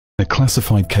A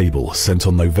classified cable sent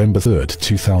on November 3,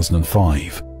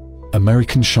 2005,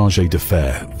 American Chargé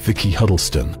d'Affaires Vicky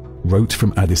Huddleston wrote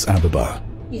from Addis Ababa.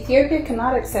 Ethiopia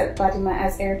cannot accept Badime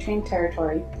as Eritrean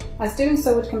territory, as doing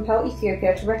so would compel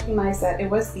Ethiopia to recognize that it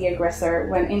was the aggressor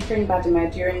when entering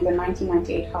Badime during the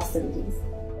 1998 hostilities.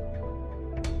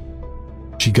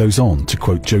 She goes on to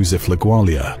quote Joseph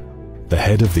Lagualia, the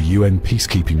head of the UN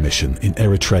peacekeeping mission in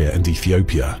Eritrea and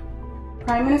Ethiopia.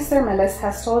 Prime Minister Meles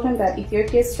has told him that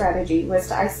Ethiopia's strategy was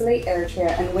to isolate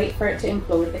Eritrea and wait for it to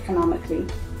implode economically.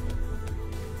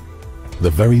 The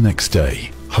very next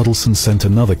day, Huddleston sent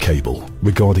another cable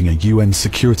regarding a UN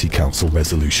Security Council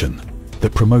resolution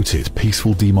that promoted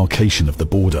peaceful demarcation of the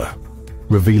border,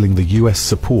 revealing the US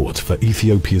support for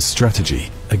Ethiopia's strategy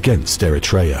against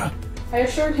Eritrea. I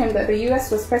assured him that the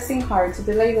US was pressing hard to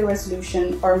delay the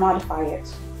resolution or modify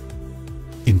it.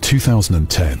 In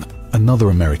 2010, another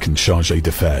American Chargé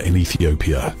d'Affaires in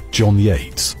Ethiopia, John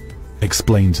Yates,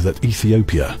 explained that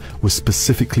Ethiopia was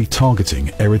specifically targeting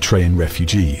Eritrean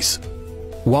refugees.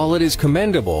 While it is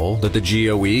commendable that the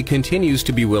GOE continues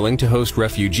to be willing to host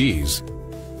refugees,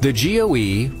 the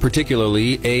GOE,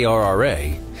 particularly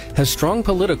ARRA, has strong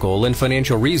political and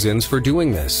financial reasons for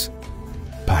doing this.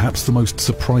 Perhaps the most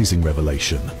surprising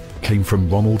revelation came from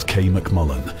Ronald K.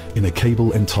 McMullen in a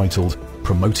cable entitled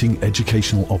Promoting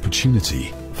Educational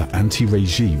Opportunity for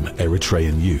Anti-Regime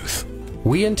Eritrean Youth.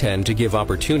 We intend to give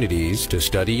opportunities to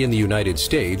study in the United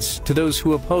States to those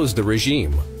who oppose the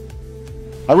regime.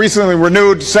 I recently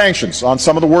renewed sanctions on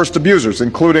some of the worst abusers,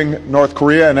 including North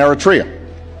Korea and Eritrea.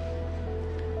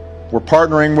 We're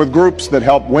partnering with groups that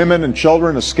help women and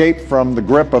children escape from the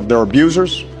grip of their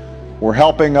abusers. We're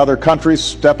helping other countries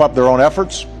step up their own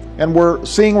efforts, and we're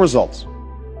seeing results.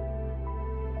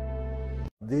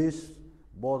 This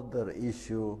border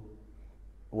issue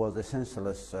was a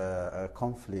senseless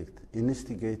conflict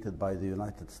instigated by the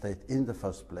United States in the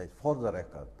first place, for the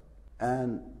record.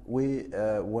 And we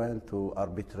went to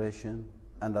arbitration,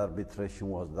 and arbitration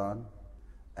was done,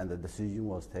 and the decision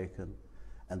was taken.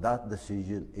 And that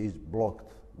decision is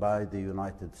blocked by the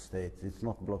United States. It's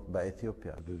not blocked by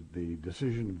Ethiopia. The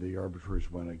decision of the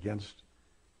arbitrators went against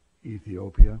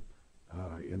Ethiopia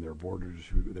in their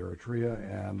borders with Eritrea,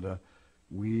 and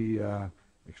we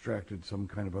extracted some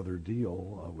kind of other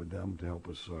deal with them to help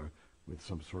us with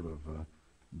some sort of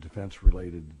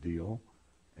defense-related deal,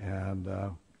 and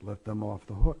let them off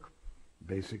the hook.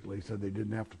 Basically said they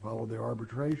didn't have to follow their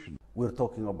arbitration. We're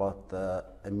talking about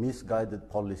a misguided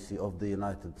policy of the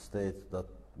United States that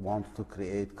wants to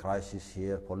create crisis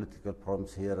here, political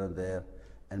problems here and there,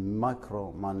 and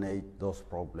micromanage those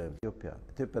problems.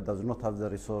 Ethiopia does not have the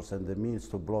resource and the means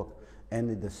to block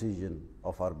any decision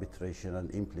of arbitration and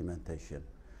implementation.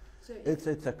 So it's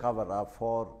a cover-up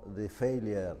for the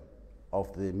failure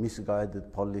of the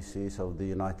misguided policies of the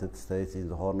United States in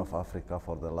the Horn of Africa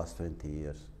for the last 20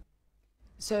 years.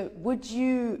 So would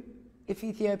you, if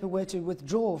Ethiopia were to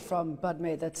withdraw from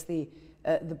Badme, that's the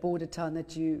border town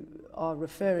that you are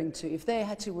referring to, if they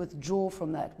had to withdraw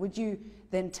from that, would you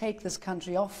then take this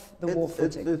country off the war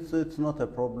footing? It's not a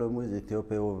problem with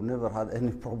Ethiopia. We've never had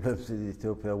any problems with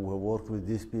Ethiopia. We worked with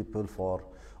these people for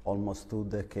almost 2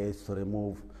 decades to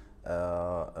remove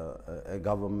a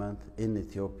government in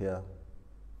Ethiopia.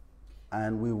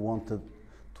 And we wanted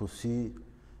to see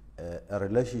a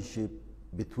relationship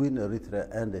between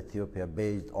Eritrea and Ethiopia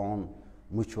based on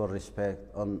mutual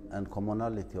respect and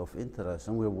commonality of interest.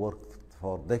 And we worked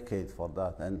for decades for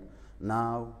that. And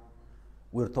now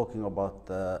we're talking about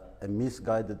a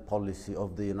misguided policy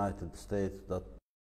of the United States that